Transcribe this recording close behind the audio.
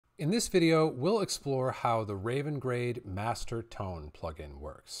In this video, we'll explore how the Ravengrade Master Tone plugin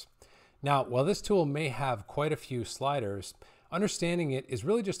works. Now, while this tool may have quite a few sliders, understanding it is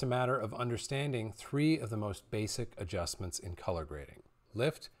really just a matter of understanding three of the most basic adjustments in color grading: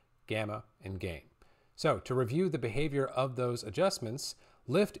 lift, gamma, and gain. So to review the behavior of those adjustments,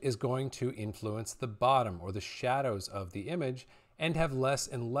 lift is going to influence the bottom or the shadows of the image and have less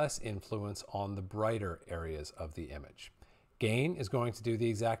and less influence on the brighter areas of the image. Gain is going to do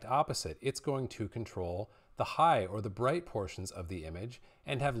the exact opposite. It's going to control the high or the bright portions of the image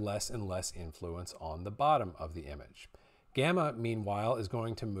and have less and less influence on the bottom of the image. Gamma, meanwhile, is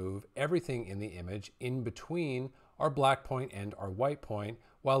going to move everything in the image in between our black point and our white point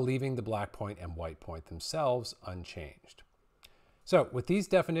while leaving the black point and white point themselves unchanged. So with these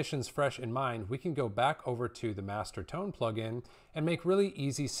definitions fresh in mind, we can go back over to the Master Tone plugin and make really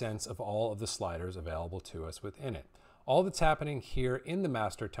easy sense of all of the sliders available to us within it. All that's happening here in the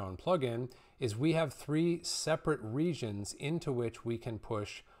Master Tone plugin is we have three separate regions into which we can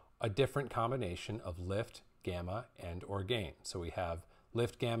push a different combination of lift, gamma, and or gain. So we have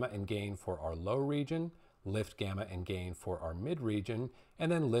lift, gamma, and gain for our low region, lift, gamma, and gain for our mid region,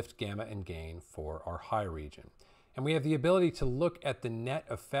 and then lift, gamma, and gain for our high region. And we have the ability to look at the net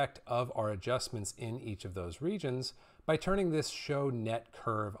effect of our adjustments in each of those regions by turning this Show Net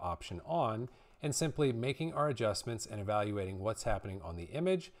Curve option on and simply making our adjustments and evaluating what's happening on the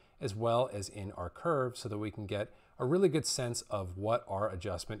image as well as in our curve so that we can get a really good sense of what our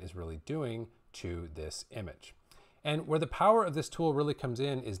adjustment is really doing to this image. And where the power of this tool really comes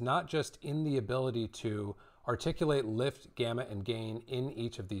in is not just in the ability to articulate lift, gamma, and gain in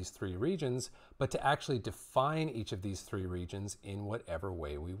each of these three regions, but to actually define each of these three regions in whatever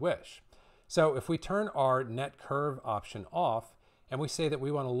way we wish. So if we turn our net curve option off, and we say that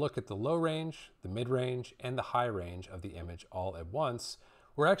we want to look at the low range, the mid range, and the high range of the image all at once,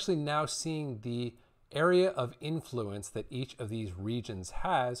 we're actually now seeing the area of influence that each of these regions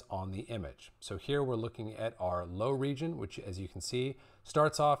has on the image. So here we're looking at our low region, which, as you can see,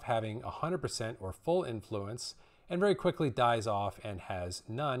 starts off having 100% or full influence and very quickly dies off and has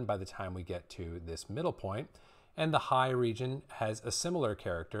none by the time we get to this middle point. And the high region has a similar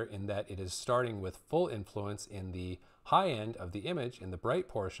character in that it is starting with full influence in the high end of the image, in the bright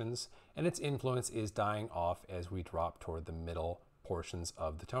portions, and its influence is dying off as we drop toward the middle portions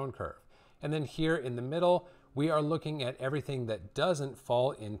of the tone curve. And then here in the middle, we are looking at everything that doesn't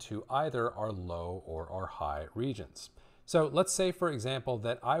fall into either our low or our high regions. So let's say, for example,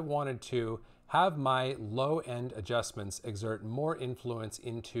 that I wanted to have my low end adjustments exert more influence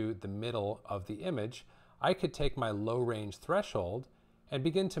into the middle of the image. I could take my low range threshold and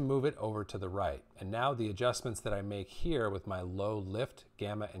begin to move it over to the right. And now the adjustments that I make here with my low lift,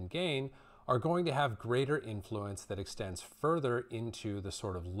 gamma, and gain are going to have greater influence that extends further into the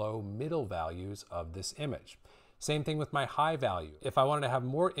sort of low middle values of this image. Same thing with my high value. If I wanted to have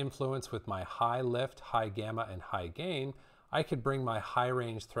more influence with my high lift, high gamma, and high gain, I could bring my high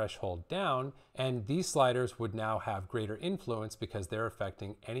range threshold down, and these sliders would now have greater influence because they're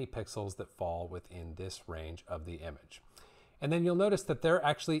affecting any pixels that fall within this range of the image. And then you'll notice that there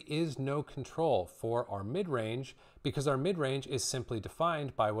actually is no control for our mid-range because our mid-range is simply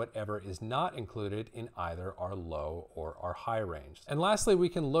defined by whatever is not included in either our low or our high range. And lastly, we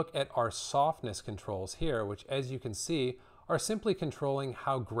can look at our softness controls here, which, as you can see, are simply controlling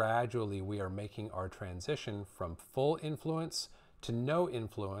how gradually we are making our transition from full influence to no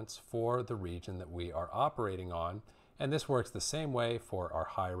influence for the region that we are operating on. And this works the same way for our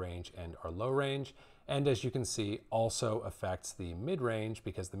high range and our low range. And as you can see, also affects the mid-range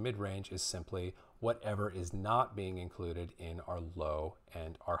because the mid-range is simply whatever is not being included in our low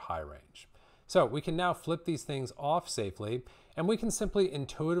and our high range. So we can now flip these things off safely, and we can simply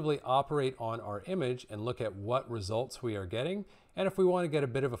intuitively operate on our image and look at what results we are getting. And if we want to get a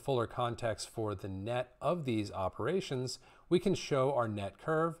bit of a fuller context for the net of these operations, we can show our net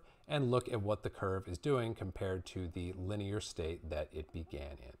curve and look at what the curve is doing compared to the linear state that it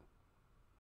began in.